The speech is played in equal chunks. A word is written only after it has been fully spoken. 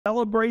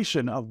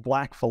Celebration of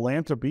Black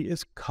philanthropy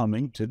is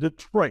coming to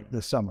Detroit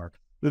this summer.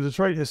 The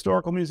Detroit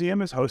Historical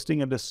Museum is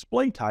hosting a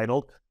display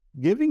titled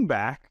Giving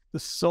Back, the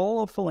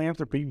Soul of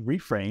Philanthropy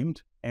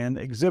Reframed and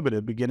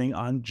exhibited beginning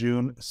on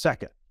June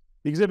 2nd.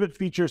 The exhibit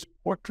features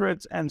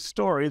portraits and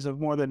stories of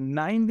more than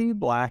 90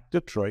 Black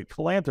Detroit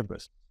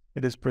philanthropists.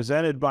 It is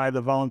presented by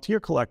the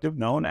volunteer collective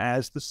known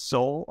as the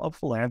Soul of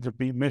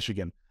Philanthropy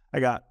Michigan. I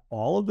got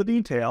all of the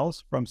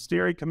details from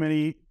steering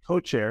committee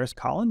co-chairs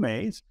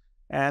Collin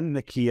and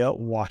Nikia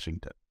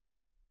Washington.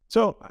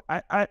 So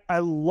I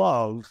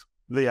love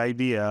the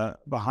idea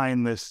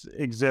behind this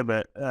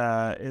exhibit.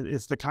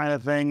 It's the kind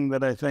of thing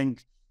that I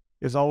think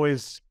is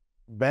always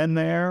been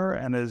there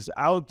and is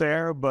out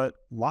there, but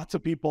lots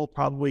of people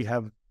probably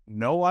have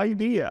no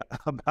idea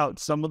about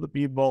some of the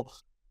people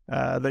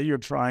that you're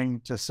trying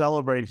to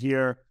celebrate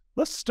here.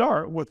 Let's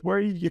start with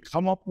where you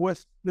come up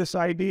with this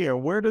idea.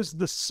 Where does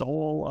the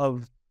soul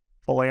of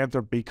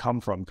philanthropy come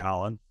from,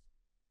 Collin?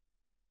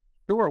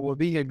 Sure. Well,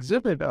 the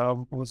exhibit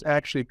was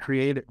actually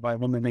created by a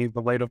woman named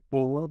Valeda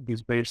Fuller.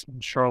 He's based in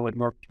Charlotte,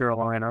 North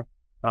Carolina.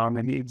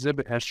 And the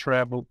exhibit has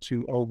traveled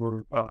to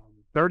over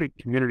 30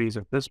 communities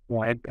at this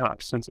point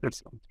since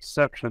its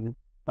inception.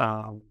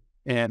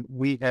 And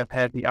we have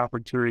had the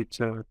opportunity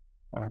to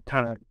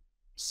kind of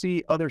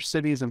see other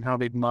cities and how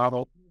they've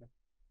modeled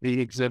the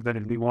exhibit,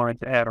 and we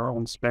wanted to add our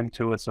own spin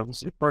to it. So this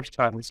is the first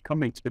time it's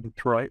coming to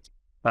Detroit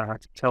to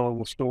tell a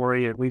little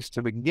story, at least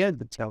to begin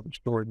to tell the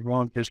story, the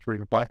long history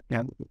of Black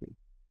philanthropy.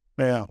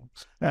 Yeah.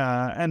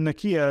 And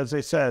Nikia, as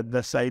I said,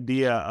 this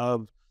idea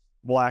of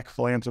Black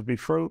philanthropy,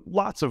 for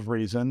lots of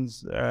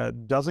reasons,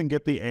 doesn't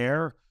get the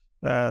air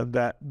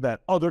that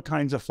other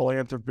kinds of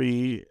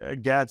philanthropy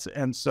gets.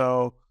 And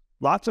so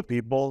lots of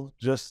people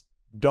just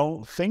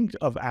don't think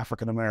of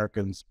African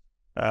Americans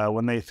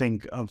when they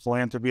think of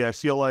philanthropy. I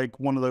feel like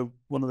one of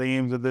the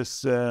aims of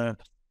this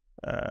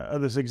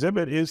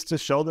exhibit is to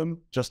show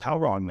them just how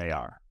wrong they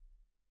are.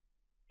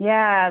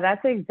 Yeah,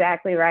 that's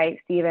exactly right,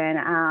 Stephen.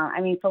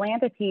 I mean,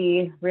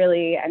 philanthropy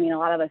really, a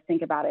lot of us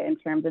think about it in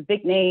terms of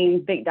big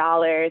names, big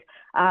dollars,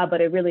 but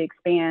it really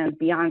expands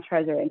beyond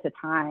treasure into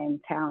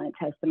time, talent,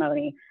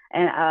 testimony.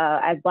 And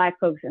as Black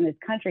folks in this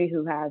country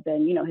who have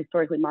been,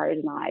 historically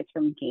marginalized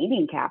from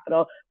gaining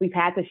capital, we've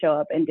had to show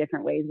up in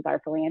different ways with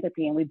our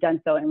philanthropy, and we've done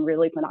so in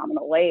really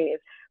phenomenal ways.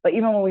 But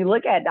even when we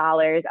look at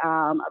dollars,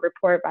 a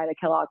report by the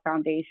Kellogg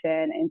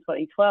Foundation in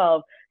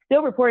 2012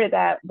 still reported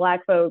that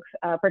Black folks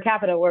per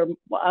capita were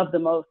of the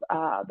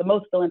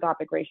most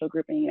philanthropic racial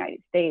group in the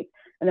United States.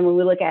 And then when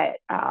we look at,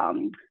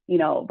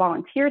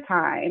 volunteer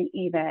time,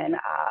 even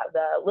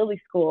the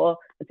Lilly School,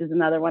 which is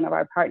another one of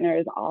our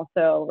partners,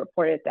 also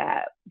reported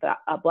that the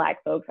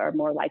Black folks are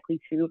more likely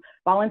to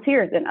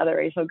volunteer than other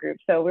racial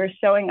groups. So we're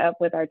showing up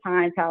with our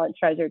time, talent,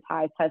 treasure,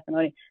 ties,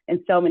 testimony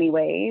in so many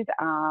ways.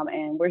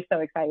 And we're so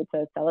excited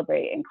to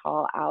celebrate and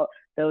call out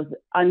those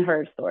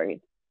unheard stories.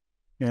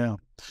 Yeah.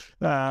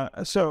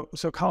 So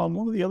Collin,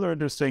 one of the other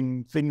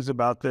interesting things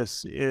about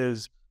this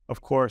is, of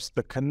course,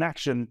 the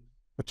connection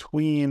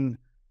between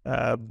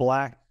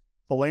Black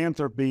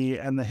philanthropy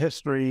and the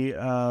history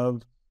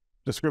of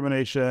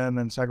discrimination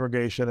and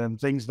segregation and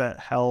things that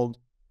held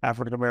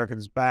African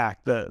Americans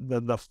back.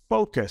 The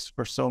focus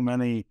for so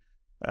many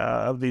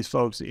of these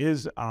folks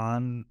is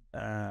on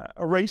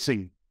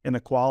erasing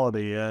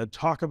inequality.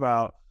 Talk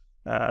about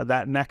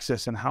that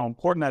nexus and how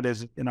important that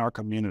is in our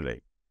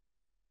community.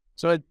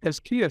 So as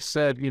Kia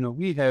said,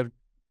 we have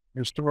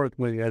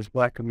historically, as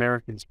Black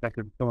Americans,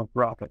 expected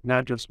philanthropic,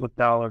 not just with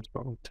dollars,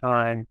 but with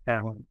time,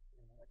 talent,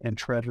 and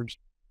treasures,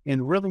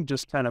 and really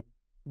just kind of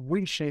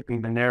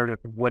reshaping the narrative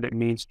of what it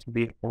means to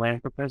be a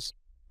philanthropist.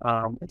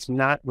 It's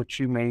not what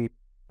you may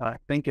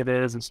think it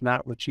is. It's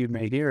not what you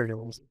may hear it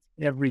is.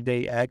 It's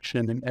everyday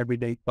action and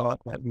everyday thought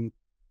that we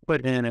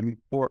put in and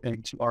report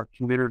into our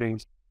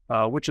communities,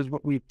 which is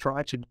what we've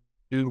tried to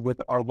do with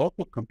our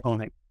local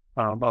component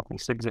of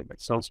this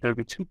exhibit. So it's going to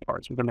be two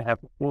parts. We're going to have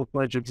a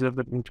full-fledged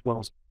exhibit, which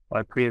was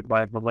created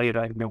by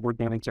Valeda, and then we're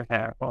going to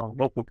have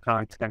local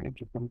content and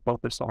just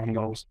focus on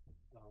those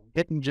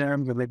hidden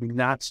gems or maybe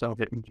not so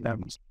hidden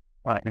gems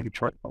in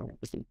Detroit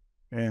philanthropy.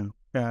 Yeah.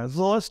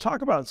 So let's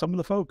talk about some of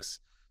the folks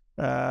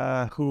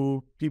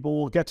who people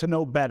will get to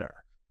know better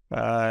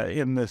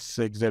in this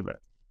exhibit.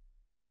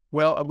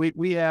 Well,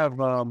 we have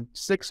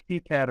 6 key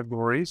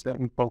categories that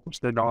we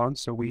focused in on.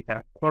 So we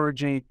have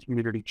clergy,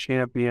 community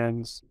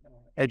champions,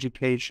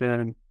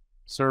 education,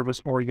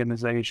 service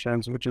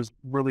organizations, which is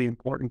really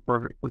important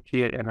for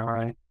Kia and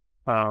I.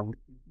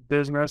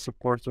 Business, of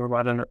course, there are a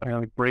lot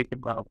of great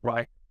about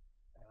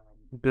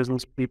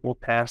business people,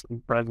 past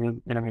and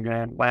present,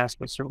 and last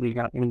but certainly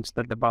not least,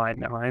 the Divine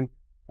Nine,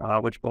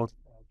 which both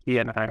Kia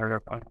and I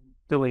are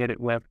affiliated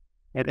with.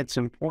 And it's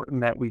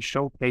important that we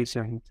showcase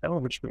and tell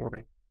the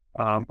story,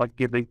 but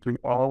giving through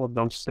all of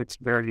those 6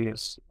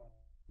 various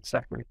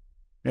sectors.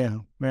 Yeah.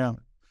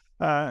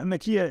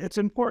 Nikia, it's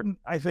important,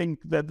 I think,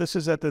 that this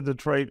is at the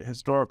Detroit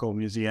Historical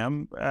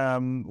Museum,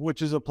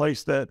 which is a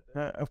place that,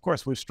 of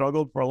course, we've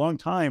struggled for a long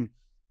time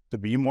to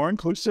be more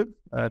inclusive,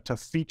 to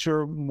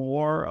feature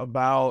more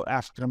about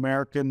African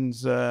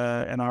Americans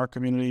in our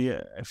community.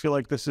 I feel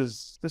like this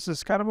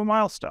is kind of a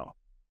milestone.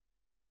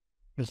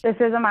 This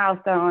is a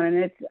milestone, and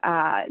it's,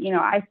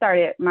 I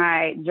started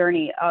my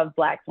journey of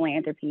Black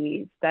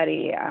philanthropy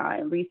study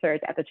and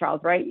research at the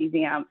Charles Wright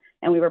Museum,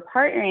 and we were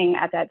partnering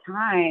at that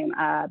time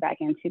back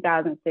in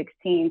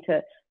 2016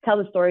 to tell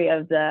the story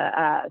of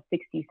the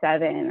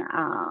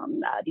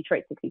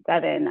Detroit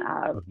 67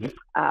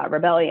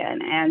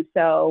 rebellion. And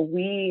so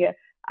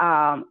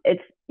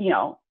it's,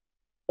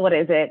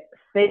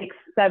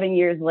 6-7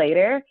 years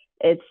later,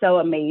 it's so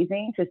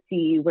amazing to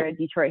see where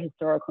Detroit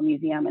Historical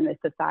Museum and the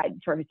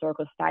Detroit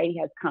Historical Society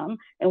has come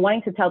and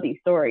wanting to tell these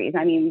stories.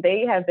 I mean,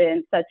 they have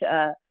been such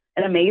an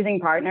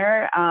amazing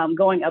partner,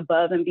 going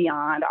above and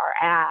beyond our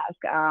ask.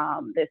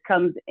 This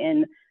comes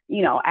in,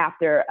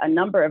 after a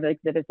number of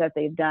exhibits that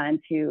they've done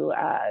to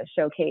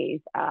showcase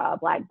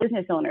Black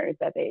business owners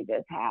that they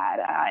just had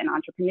and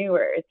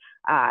entrepreneurs.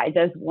 I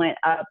just went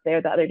up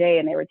there the other day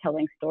and they were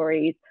telling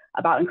stories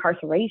about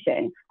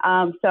incarceration.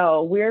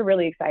 So we're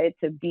really excited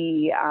to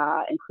be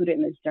included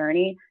in this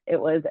journey.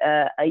 It was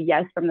a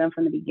yes from them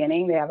from the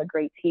beginning. They have a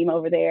great team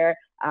over there.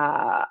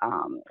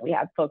 We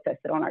have folks that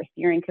sit on our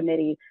steering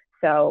committee.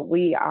 So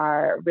we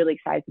are really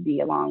excited to be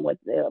along with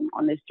them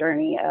on this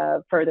journey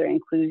of further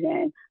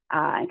inclusion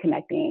and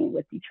connecting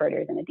with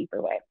Detroiters in a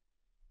deeper way.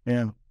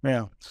 Yeah.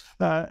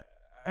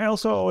 I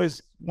also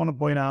always want to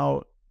point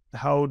out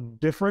how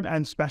different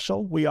and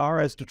special we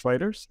are as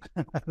Detroiters.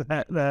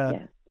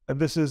 Yes.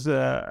 This is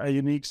a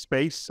unique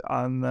space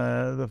on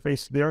the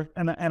face of the earth.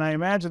 And I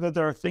imagine that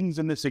there are things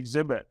in this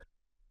exhibit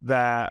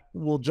that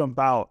will jump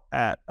out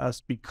at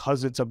us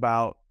because it's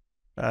about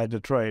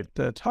Detroit.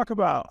 Talk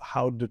about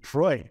how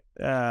Detroit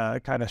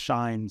kind of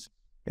shines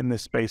in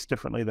this space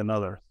differently than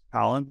others.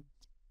 Collin?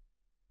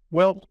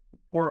 Well,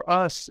 for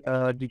us,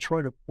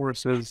 Detroit, of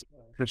course, is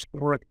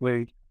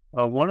historically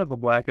one of the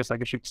blackest, I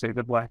guess you could say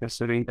the blackest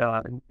city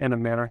in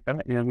America.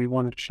 And we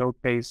want to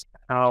showcase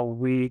how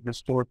we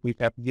historically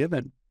have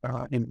given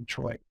in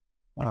Detroit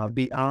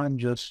beyond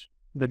just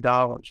the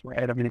dollars,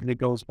 right? I mean, it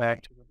goes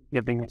back to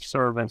giving of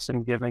service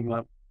and giving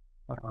of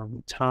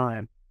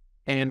time.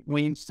 And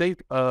when you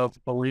think of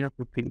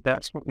philanthropy,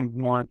 that's what we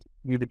want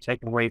you to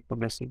take away from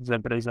this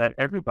exhibit, is that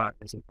everybody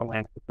is a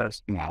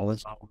philanthropist.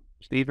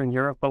 Stephen,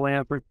 you're a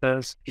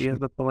philanthropist. He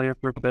is a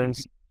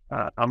philanthropist.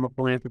 I'm a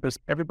philanthropist.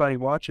 Everybody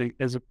watching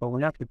is a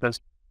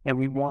philanthropist. And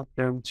we want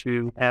them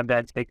to have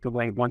that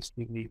takeaway once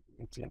they leave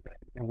the exhibit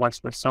and once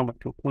the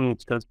summit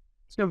concludes, because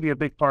it's going to be a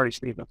big party,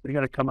 Stephen. So you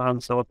got to come out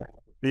and celebrate.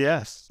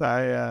 Yes,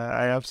 I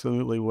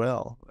absolutely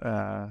will.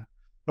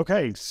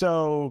 Okay,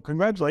 so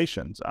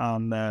congratulations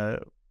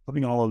on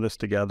putting all of this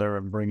together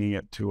and bringing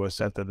it to us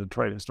at the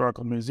Detroit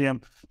Historical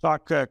Museum.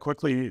 Talk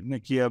quickly,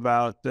 Nikia,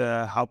 about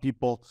how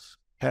people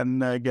can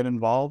get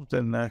involved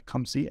and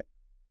come see it.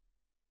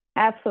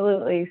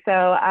 Absolutely.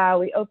 So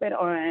we open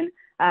on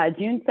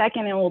June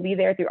 2nd and we'll be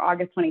there through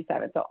August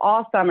 27th. So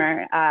all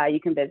summer you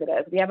can visit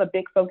us. We have a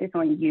big focus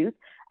on youth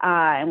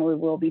and we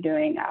will be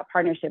doing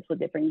partnerships with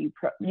different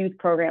youth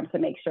programs to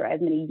make sure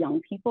as many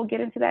young people get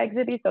into that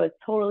exhibit. So it's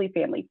totally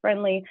family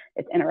friendly,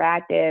 it's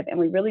interactive, and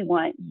we really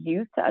want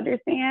youth to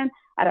understand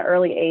at an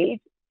early age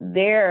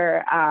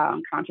their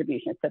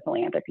contributions to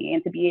philanthropy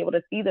and to be able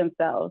to see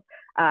themselves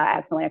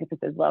as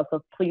philanthropists as well.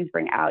 So please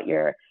bring out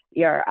your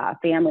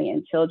family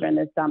and children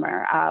this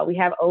summer. We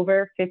have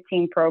over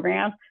 15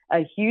 programs,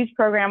 a huge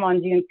program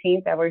on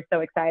Juneteenth that we're so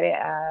excited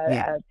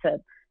to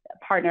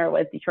partner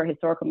with Detroit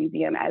Historical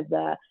Museum as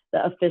the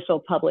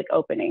official public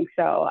opening.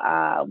 So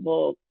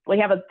we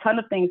have a ton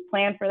of things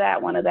planned for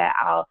that. One of that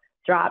I'll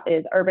drop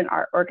is Urban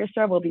Art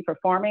Orchestra will be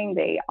performing.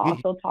 They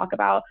also talk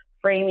about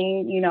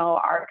framing,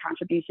 our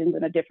contributions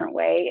in a different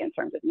way in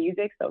terms of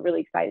music. So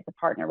really excited to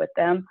partner with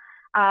them.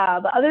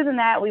 But other than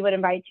that, we would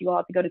invite you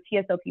all to go to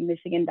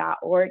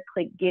tsopmichigan.org,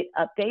 click Get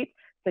Updates,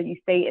 so you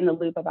stay in the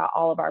loop about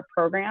all of our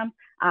programs.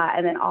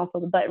 And then also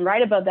the button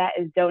right above that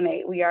is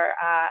Donate. We are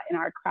in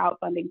our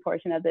crowdfunding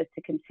portion of this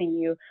to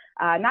continue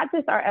not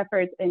just our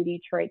efforts in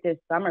Detroit this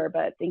summer,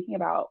 but thinking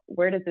about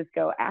where does this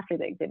go after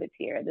the exhibits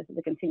here. This is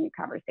a continued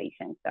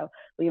conversation. So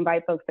we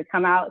invite folks to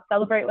come out,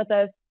 celebrate with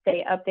us,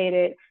 stay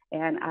updated,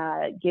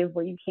 and give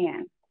where you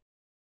can.